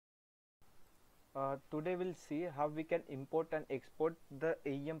Today we'll see how we can import and export the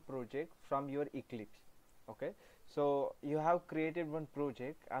AEM project from your Eclipse. Okay, so you have created one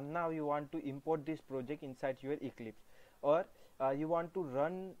project and now you want to import this project inside your Eclipse, or you want to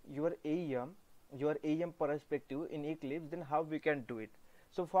run your AEM perspective in Eclipse. Then how we can do it?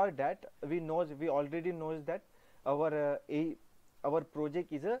 So for that we already knows that our our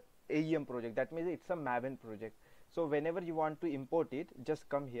project is a AEM project. That means it's a Maven project. So whenever you want to import it, just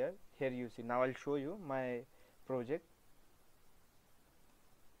come here. Here you see. Now I'll show you my project.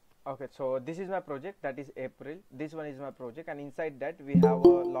 Okay, so this is my project, that is April. This one is my project, and inside that we have a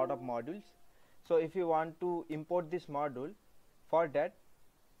lot of modules. So if you want to import this module, for that,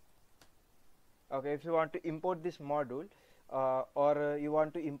 okay, if you want to import this module or you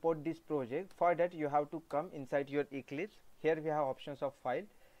want to import this project, for that you have to come inside your Eclipse. Here we have options of file,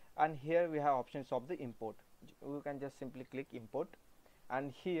 and here we have options of the import. You can just simply click import,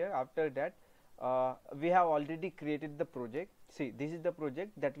 and here after that we have already created the project. See, this is the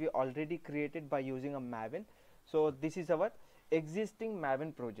project that we already created by using a Maven. So this is our existing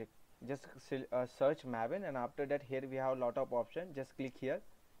Maven project. Just search Maven, and after that here we have a lot of options. Just click here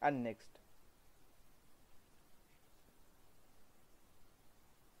and next.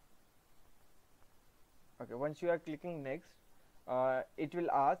 Okay, once you are clicking next, it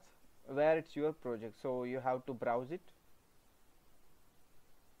will ask where it's your project, so you have to browse it.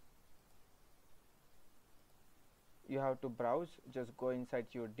 You have to browse, just go inside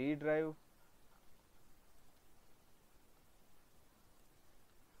your D drive,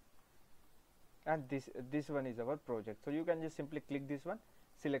 and this one is our project. So you can just simply click this one,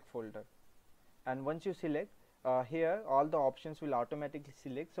 select folder, and once you select, here all the options will automatically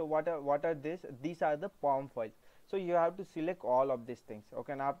select. So what are these are the POM files. So you have to select all of these things.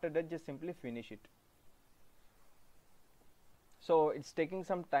 Okay, and after that just simply finish it. So it's taking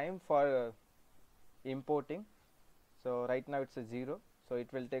some time for importing. So right now it's a 0, so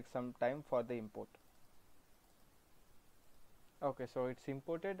it will take some time for the import. Okay, so it's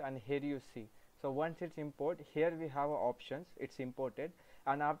imported, and here you see. So once it's import, here we have options, it's imported,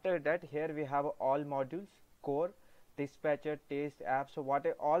 and after that here we have all modules, core, dispatcher, test, app. So what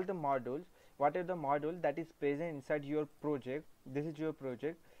are all the modules, what are the module that is present inside your project? This is your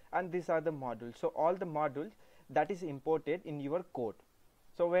project, and these are the modules. So all the modules that is imported in your code.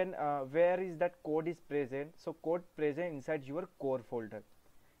 So when where is that code is present? So code present inside your core folder.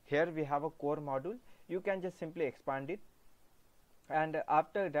 Here we have a core module. You can just simply expand it, and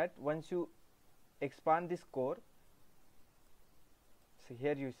after that once you expand this core, so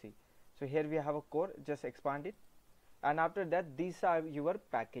here you see, so here we have a core, just expand it, and after that these are your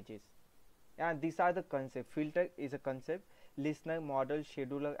packages, and these are the concept. Filter is a concept, listener, model,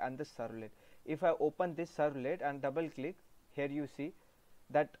 scheduler, and the servlet. If I open this servlet and double click, here you see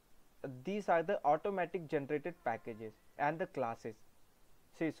that these are the automatic generated packages and the classes.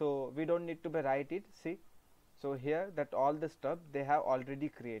 See, so we don't need to write it. See, so here that all the stuff they have already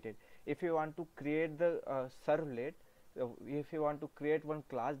created. If you want to create the servlet, if you want to create one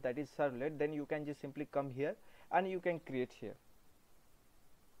class that is servlet, then you can just simply come here and you can create here.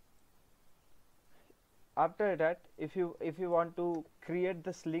 After that, if you want to create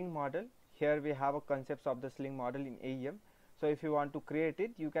the sling model, here we have a concepts of the sling model in AEM. So if you want to create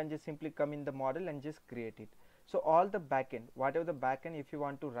it, you can just simply come in the model and just create it. So all the backend, whatever the backend, if you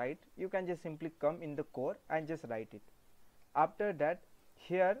want to write, you can just simply come in the core and just write it. After that,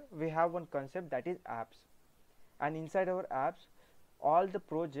 here we have one concept that is apps, and inside our apps, all the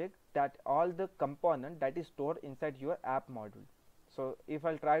project, that all the component that is stored inside your app module. So if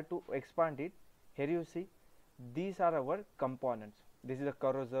I'll try to expand it, here you see these are our components. This is a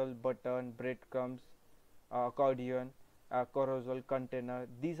carousel, button, breadcrumbs, accordion, carousel, container.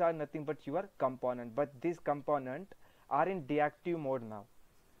 These are nothing but your component, but these component are in deactive mode now,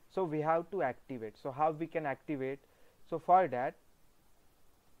 so we have to activate. So how we can activate? So for that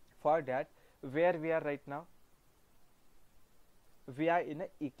where we are right now, we are in a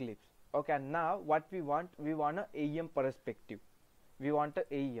Eclipse. Okay, and now what we want a AEM perspective. We want a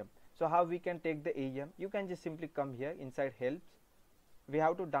AEM. So how we can take the AEM? You can just simply come here inside helps. We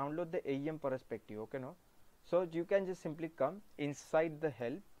have to download the AEM perspective. Okay, no? So you can just simply come inside the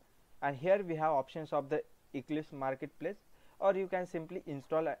help, and here we have options of the Eclipse marketplace, or you can simply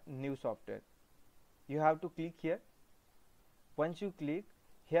install a new software. You have to click here. Once you click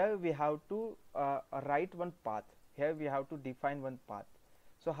here, we have to write one path. Here we have to define one path.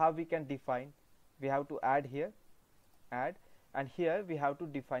 So how we can define? We have to add here, add, and here we have to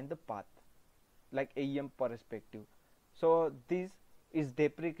define the path like AEM perspective. So this is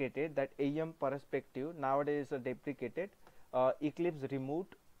deprecated, that AEM perspective nowadays is deprecated. Eclipse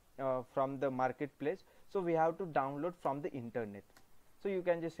removed from the marketplace, so we have to download from the internet. So you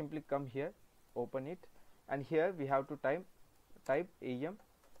can just simply come here, open it, and here we have to type AEM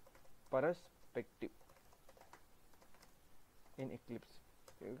perspective in Eclipse.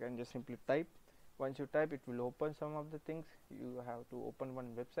 You can just simply type. Once you type, it will open some of the things. You have to open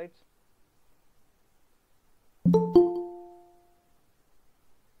one website.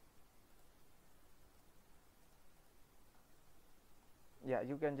 Yeah,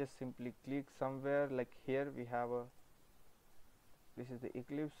 you can just simply click somewhere, like here we have a, this is the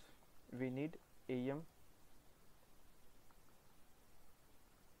Eclipse, we need AEM.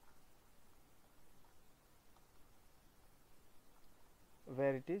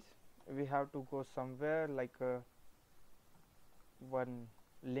 Where it is, we have to go somewhere, like one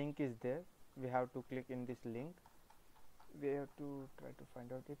link is there, we have to click in this link. We have to try to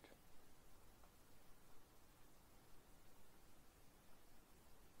find out it.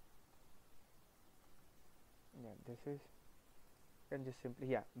 Yeah, this is, can just simply,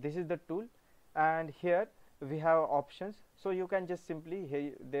 yeah, this is the tool, and here we have options. So you can just simply,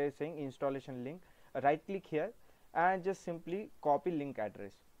 here they're saying installation link, right click here and just simply copy link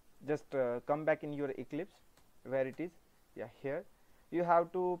address. Just come back in your Eclipse, where it is, yeah, here you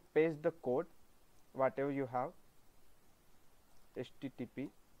have to paste the code whatever you have, HTTP,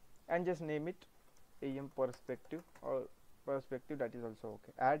 and just name it AEM perspective or perspective, that is also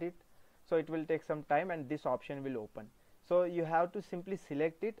okay. Add it. So it will take some time and this option will open. So you have to simply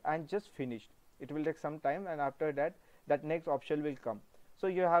select it and just finish. It will take some time, and after that, that next option will come. So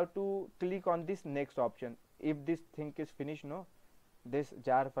you have to click on this next option. If this thing is finished, no, this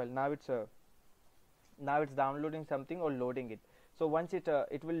jar file, now it's downloading something or loading it. So once it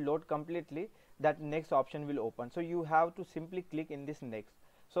will load completely, that next option will open. So you have to simply click in this next.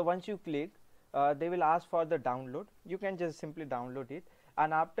 So once you click, they will ask for the download. You can just simply download it,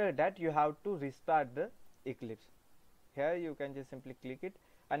 and after that you have to restart the Eclipse. Here you can just simply click it,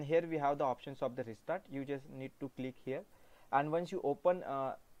 and here we have the options of the restart. You just need to click here, and once you open,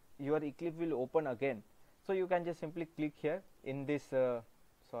 your Eclipse will open again. So you can just simply click here in this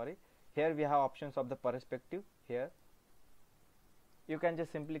here we have options of the perspective. Here you can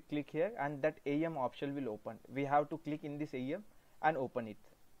just simply click here, and that AEM option will open. We have to click in this AEM and open it.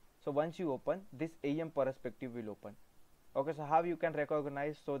 So once you open, this AEM perspective will open. Okay, so how you can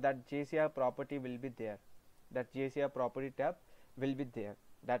recognize? So that JCR property will be there, that JCR property tab will be there.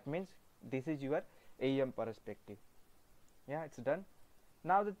 That means this is your AEM perspective. Yeah, it's done.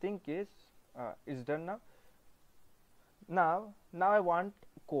 Now the thing is, it's done now. Now I want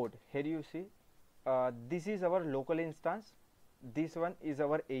code. Here you see, this is our local instance, this one is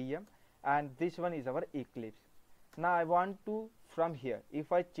our AEM, and this one is our Eclipse. Now I want to, from here,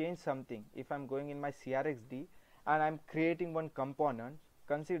 if I change something, if I'm going in my CRXD and I'm creating one component,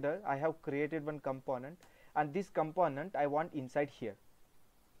 consider I have created one component, and this component I want inside here.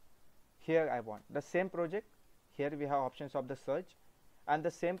 Here I want the same project. Here we have options of the search, and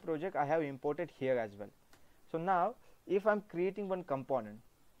the same project I have imported here as well. So now if I'm creating one component,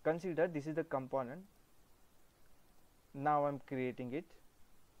 consider this is the component. Now I'm creating it.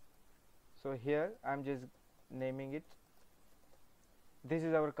 So here I'm just naming it. This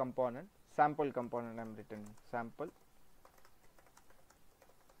is our component, sample component. I'm written sample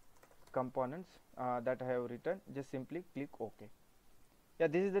components that I have written. Just simply click OK. Yeah,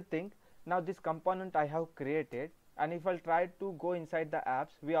 this is the thing. Now this component I have created, and if I'll try to go inside the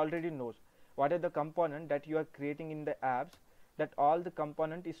apps, we already knows what are the component that you are creating in the apps, that all the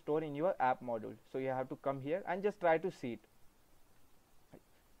component is stored in your app module. So you have to come here and just try to see it.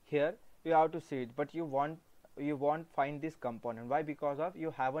 Here you have to see it, but you won't find this component. Why? Because of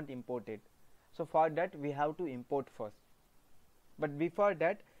you haven't imported. So for that we have to import first. But before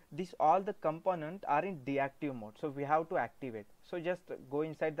that, this all the component are in deactive mode, so we have to activate. So just go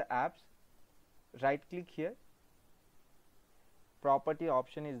inside the apps, right click here, property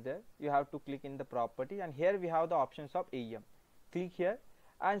option is there, you have to click in the property, and here we have the options of AEM. Click here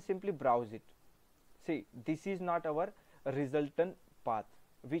and simply browse it. See, this is not our resultant path.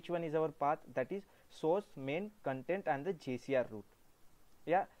 Which one is our path? That is source, main, content, and the JCR root.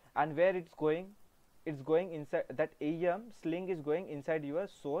 Yeah, and where it's going inside that AEM sling is going inside your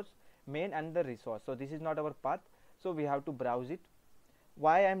source, main, and the resource. So this is not our path, so we have to browse it.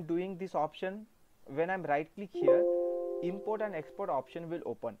 Why I'm doing this option? When I'm right click here, import and export option will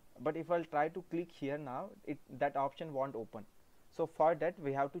open, but if I'll try to click here now, that option won't open. So for that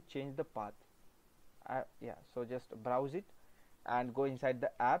we have to change the path. Yeah, so just browse it and go inside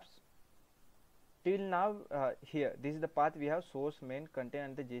the apps. Till now, here this is the path we have: source, main, content,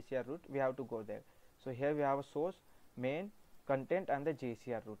 and the JCR root. We have to go there. So here we have a source, main, content and the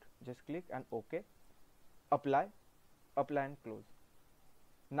JCR root. Just click and OK, apply and close.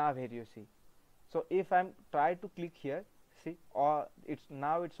 Now here you see. So if I'm try to click here, see, or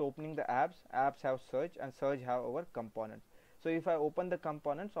it's opening the apps have search, and search have our components. So if I open the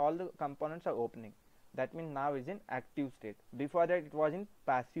components, all the components are opening. That means now is in active state. Before that it was in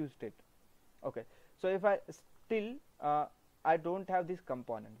passive state. Okay, so if I still I don't have this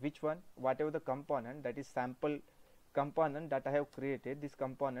component, which one, whatever the component, that is sample component that I have created, this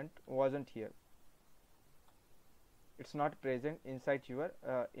component wasn't here, it's not present inside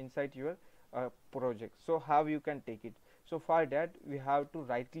your project. So how you can take it? So for that we have to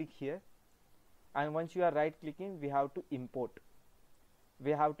right click here, and once you are right clicking, we have to import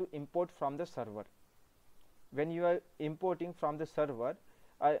from the server. When you are importing from the server,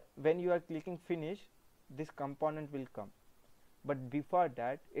 when you are clicking finish, this component will come. But before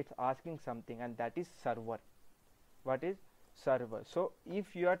that it's asking something, and that is server. What is server? So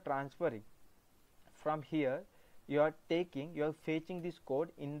if you are transferring from here, you are fetching this code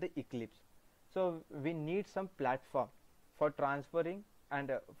in the Eclipse. So we need some platform for transferring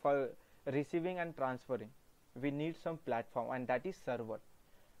and for receiving and transferring. We need some platform, and that is server.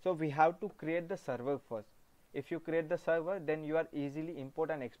 So we have to create the server first. If you create the server, then you are easily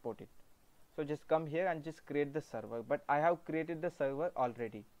import and export it. So just come here and just create the server. But I have created the server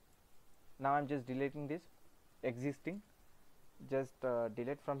already. Now I'm just deleting this existing. Just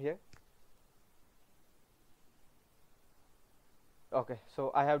delete from here. Okay,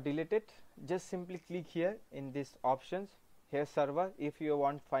 so I have deleted. Just simply click here in this options. Here server. If you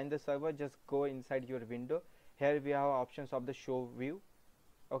want find the server, just go inside your window. Here we have options of the show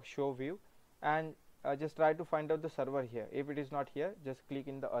view, and just try to find out the server here. If it is not here, just click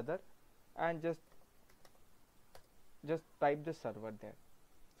in the other and just type the server there.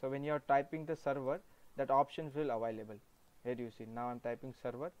 So when you are typing the server, that options will available. Here you see, now I'm typing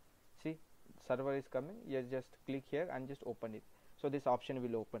server. See, server is coming. You just click here and just open it. So this option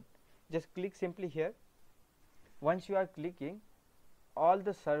will open. Just click simply here. Once you are clicking, all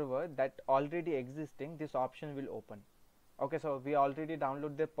the server that already existing, this option will open. Okay, so we already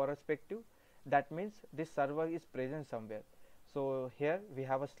download the perspective. That means this server is present somewhere. So here we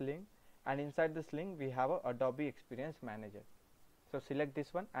have a sling, and inside the sling we have a Adobe Experience Manager. So select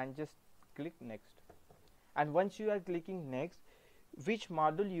this one and just click next. And once you are clicking next, which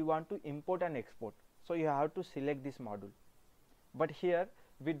module you want to import and export, so you have to select this module. But here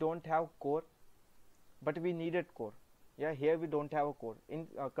we don't have core, but we needed core. Yeah, here we don't have a core. In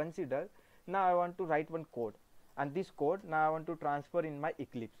consider, now I want to write one code, and this code now I want to transfer in my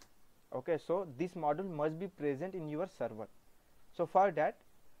Eclipse. Okay, so this module must be present in your server. So for that,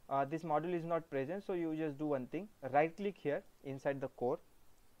 this module is not present, so you just do one thing, right click here inside the core,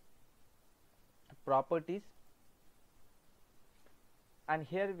 properties, and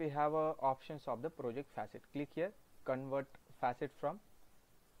here we have options of the project facet. Click here, convert facet from.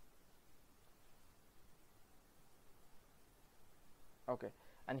 Okay,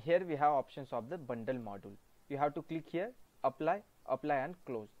 and here we have options of the bundle module. You have to click here, apply and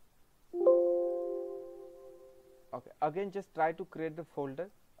close. Okay, again just try to create the folder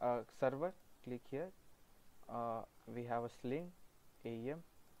server. Click here, we have a sling, AEM,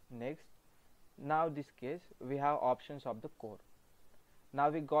 next. Now this case we have options of the core. Now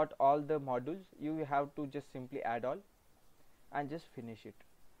we got all the modules. You have to just simply add all and just finish it.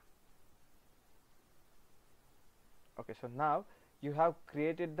 Okay, so now you have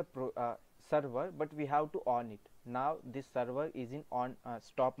created the server, but we have to on it. Now this server is in on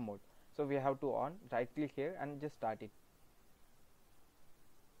stop mode, so we have to on. Right click here and just start it.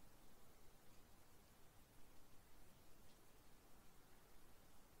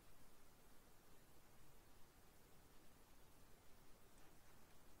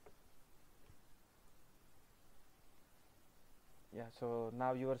 Yeah, so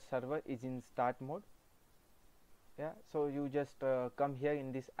now your server is in start mode. Yeah, so you just come here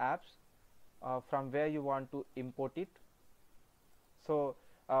in this apps, from where you want to import it. So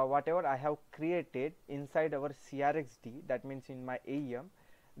whatever I have created inside our CRXD, that means in my AEM,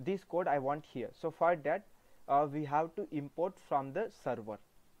 this code I want here. So for that we have to import from the server.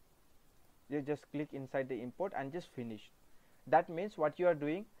 You just click inside the import and just finish. That means what you are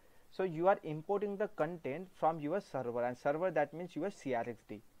doing, so you are importing the content from your server, and server, that means your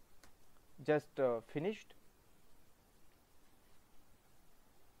CRXD. Just finished.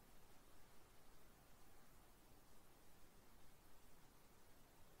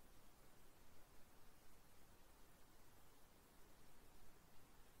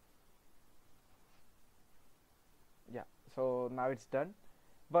 Yeah, so now it's done,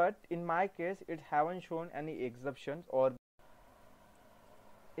 but in my case it haven't shown any exceptions, or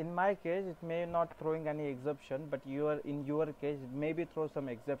In my case it may not throwing any exception, but in your case it maybe throw some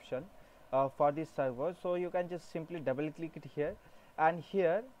exception for this server. So you can just simply double click it here, and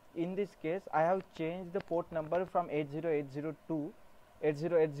here in this case I have changed the port number from 8080 to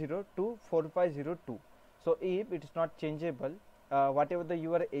 4502. So if it is not changeable, whatever the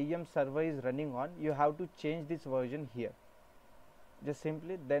your AEM server is running on, you have to change this version here just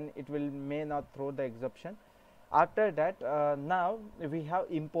simply, then it will may not throw the exception. After that, now we have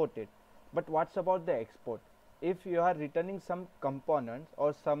imported, but what's about the export? If you are returning some components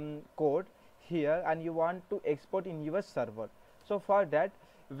or some code here and you want to export in your server, so for that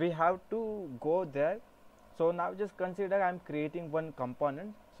we have to go there. So now just consider I'm creating one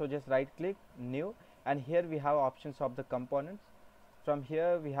component, so just right click new, and here we have options of the components. From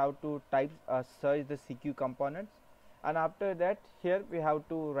here we have to type search the CQ components, and after that here we have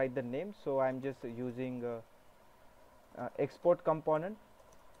to write the name. So I'm just using export component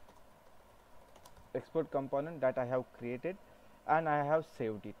that I have created and I have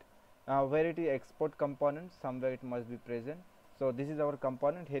saved it. Now where it is export component, somewhere it must be present. So this is our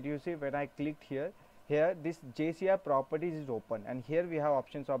component. Here you see when I clicked here this JCI properties is open, and here we have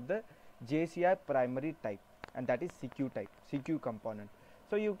options of the JCI primary type, and that is CQ type, CQ component.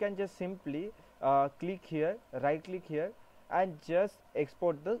 So you can just simply click here, right click here, and just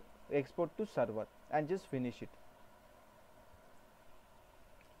export to server and just finish it.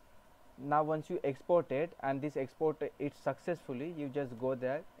 Now once you export it and this export it successfully, you just go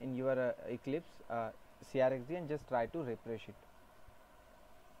there in your Eclipse CRXD and just try to refresh it.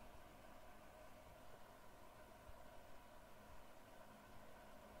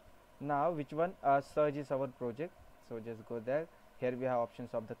 Now which one Surge is our project, so just go there. Here we have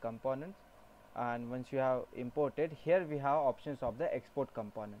options of the components, and once you have imported, here we have options of the export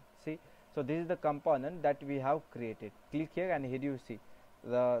component. See, so this is the component that we have created. Click here and here you see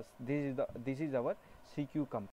this is our CQ